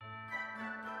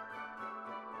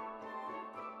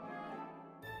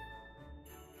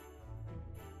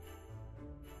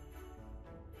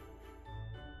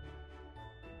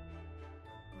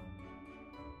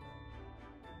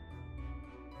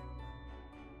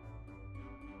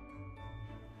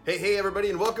Hey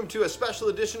everybody, and welcome to a special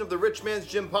edition of the Rich Man's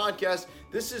Gym podcast.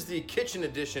 This is the kitchen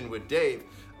edition with Dave.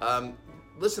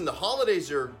 Listen, the holidays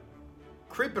are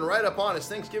creeping right up on us.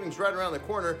 Thanksgiving's right around the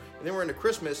corner, and then we're into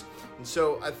Christmas. And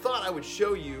so I thought I would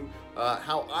show you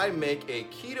how I make a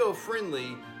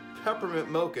keto-friendly peppermint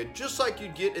mocha, just like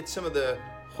you'd get at some of the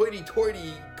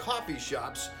hoity-toity coffee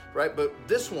shops, right? But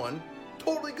this one,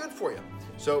 totally good for you.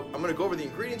 So I'm gonna go over the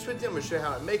ingredients with you. I'm gonna show you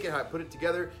how I make it, how I put it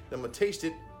together, then I'm gonna taste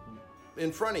it in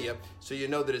front of you so you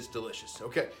know that it's delicious.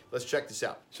 Okay, let's check this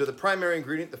out. So the primary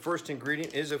ingredient, the first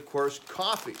ingredient is of course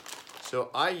coffee.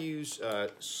 So I use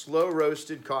slow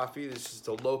roasted coffee. This is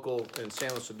the local in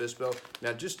San Luis Obispo.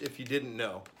 Now just if you didn't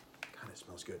know, God, it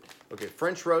smells good. Okay,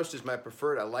 French roast is my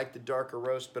preferred. I like the darker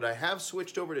roast, but I have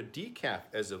switched over to decaf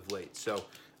as of late. So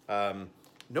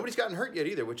nobody's gotten hurt yet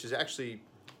either, which is actually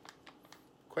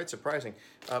quite surprising.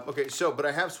 But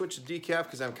I have switched to decaf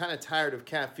because I'm kind of tired of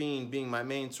caffeine being my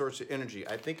main source of energy.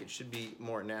 I think it should be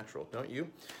more natural, don't you?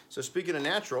 So speaking of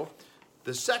natural,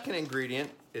 the second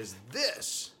ingredient is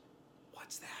this.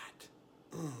 What's that?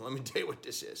 Let me tell you what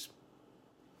this is.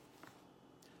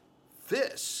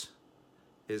 This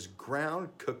is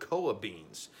ground cocoa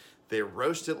beans. They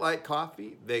roast it like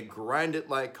coffee. They grind it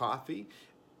like coffee.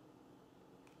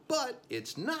 But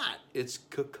it's not. It's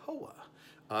cocoa.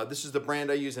 This is the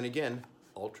brand I use, and again,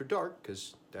 ultra dark,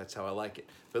 because that's how I like it.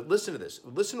 But listen to this.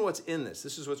 Listen to what's in this.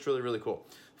 This is what's really, really cool.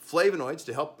 Flavonoids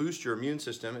to help boost your immune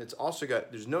system. It's also got,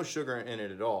 there's no sugar in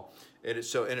it at all. And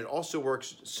it also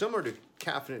works similar to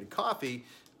caffeinated coffee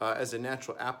as a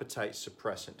natural appetite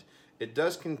suppressant. It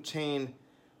does contain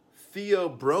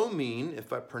theobromine,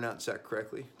 if I pronounce that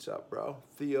correctly. What's up, bro?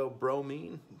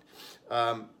 Theobromine.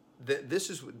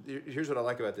 Here's what I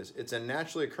like about this. It's a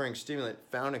naturally occurring stimulant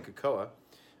found in cocoa.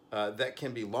 That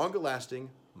can be longer lasting,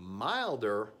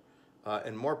 milder,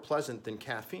 and more pleasant than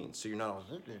caffeine. So you're not all,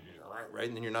 right?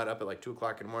 And then you're not up at like 2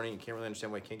 o'clock in the morning. You can't really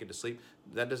understand why you can't get to sleep.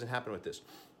 That doesn't happen with this.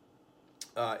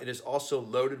 It is also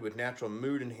loaded with natural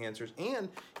mood enhancers. And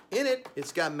in it,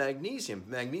 it's got magnesium.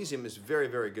 Magnesium is very,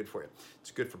 very good for you.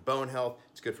 It's good for bone health.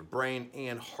 It's good for brain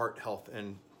and heart health.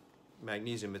 And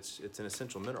magnesium, it's an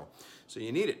essential mineral. So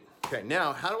you need it. Okay,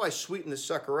 now how do I sweeten this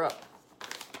sucker up?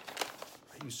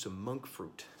 I use some monk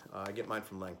fruit. I get mine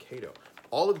from KETO.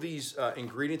 All of these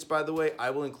ingredients, by the way, I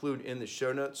will include in the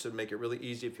show notes to make it really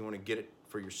easy if you want to get it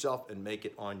for yourself and make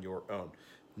it on your own.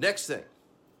 Next thing,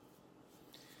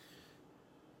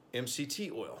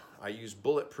 MCT oil. I use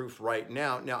Bulletproof right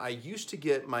now. Now, I used to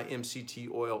get my MCT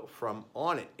oil from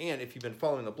Onnit, and if you've been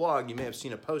following the blog, you may have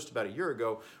seen a post about a year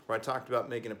ago where I talked about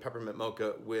making a peppermint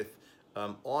mocha with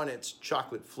Onnit's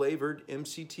chocolate-flavored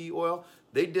MCT oil.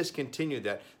 They discontinued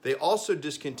that. They also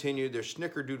discontinued their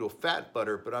Snickerdoodle fat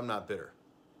butter, but I'm not bitter.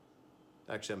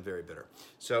 Actually, I'm very bitter.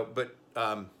 So, but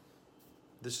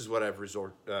this is what I've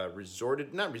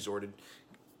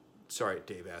Sorry,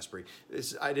 Dave Asprey.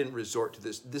 I didn't resort to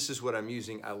this. This is what I'm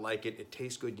using. I like it. It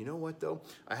tastes good. You know what, though?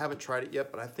 I haven't tried it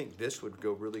yet, but I think this would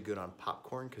go really good on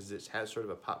popcorn because it has sort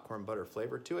of a popcorn butter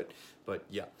flavor to it. But,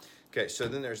 yeah. Okay, so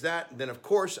then there's that. Then, of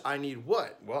course, I need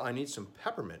what? Well, I need some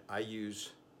peppermint. I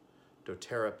use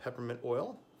doTERRA peppermint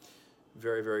oil.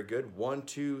 Very, very good. 1,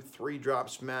 2, 3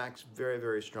 drops max. Very,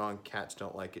 very strong. Cats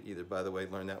don't like it either, by the way.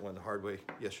 Learned that one the hard way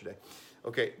yesterday.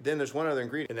 Okay, then there's one other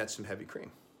ingredient, and that's some heavy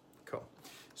cream. Cool.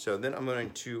 So then I'm going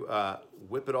to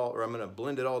whip it all, or I'm going to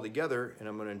blend it all together, and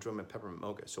I'm going to enjoy my peppermint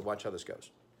mocha. So watch how this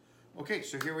goes. Okay,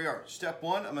 so here we are. Step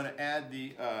 1, I'm going to add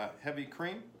the heavy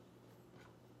cream.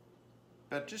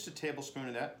 About just a tablespoon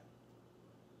of that.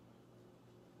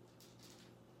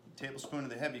 A tablespoon of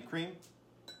the heavy cream.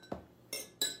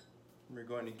 We're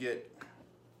going to get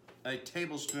a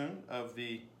tablespoon of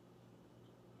the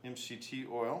MCT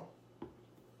oil.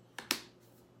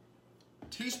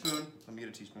 Teaspoon, let me get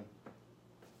a teaspoon.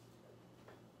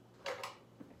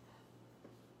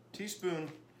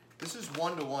 Teaspoon, this is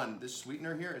 1-to-1. This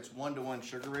sweetener here, it's 1-to-1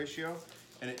 sugar ratio,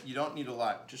 and you don't need a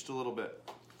lot, just a little bit.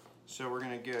 So we're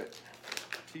gonna get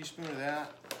a teaspoon of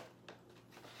that.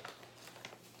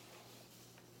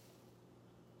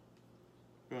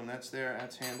 Boom, that's there,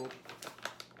 that's handled.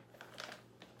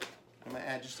 I'm gonna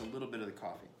add just a little bit of the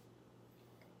coffee.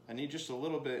 I need just a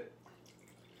little bit,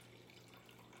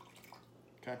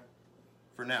 okay,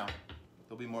 for now.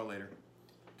 There'll be more later.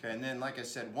 Okay, and then like I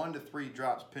said, 1 to 3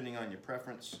 drops depending on your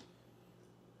preference.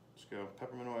 Let's go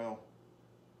peppermint oil.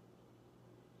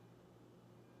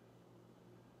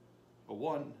 A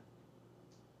 1,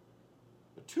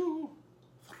 a 2,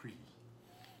 3. Okay,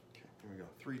 there we go.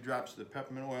 3 drops of the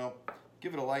peppermint oil.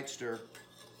 Give it a light stir.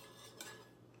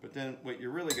 But then what you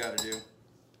really got to do,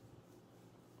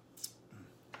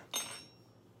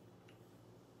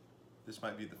 this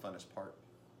might be the funnest part.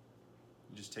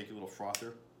 You just take your little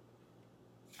frother.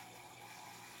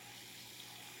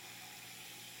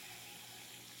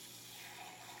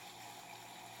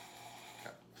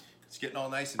 Okay. It's getting all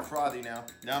nice and frothy now.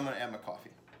 Now I'm going to add my coffee.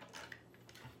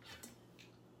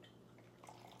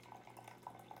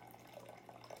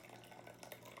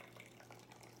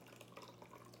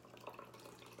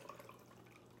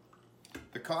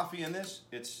 The coffee in this,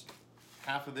 it's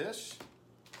half of this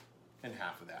and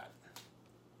half of that.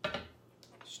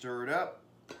 Stir it up.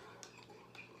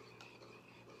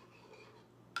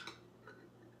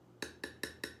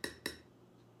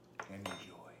 And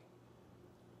enjoy.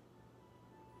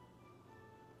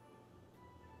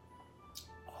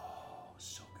 Oh,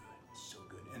 so good, so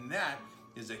good. And that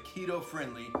is a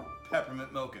keto-friendly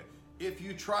peppermint mocha. If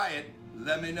you try it,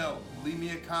 let me know. Leave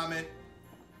me a comment.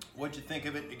 What'd you think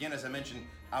of it? Again, as I mentioned,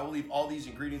 I will leave all these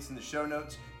ingredients in the show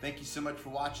notes. Thank you so much for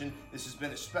watching. This has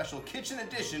been a special kitchen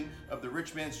edition of the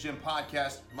Rich Man's Gym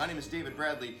podcast. My name is David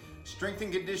Bradley. Strength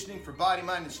and conditioning for body,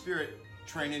 mind, and spirit.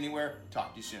 Train anywhere.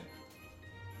 Talk to you soon.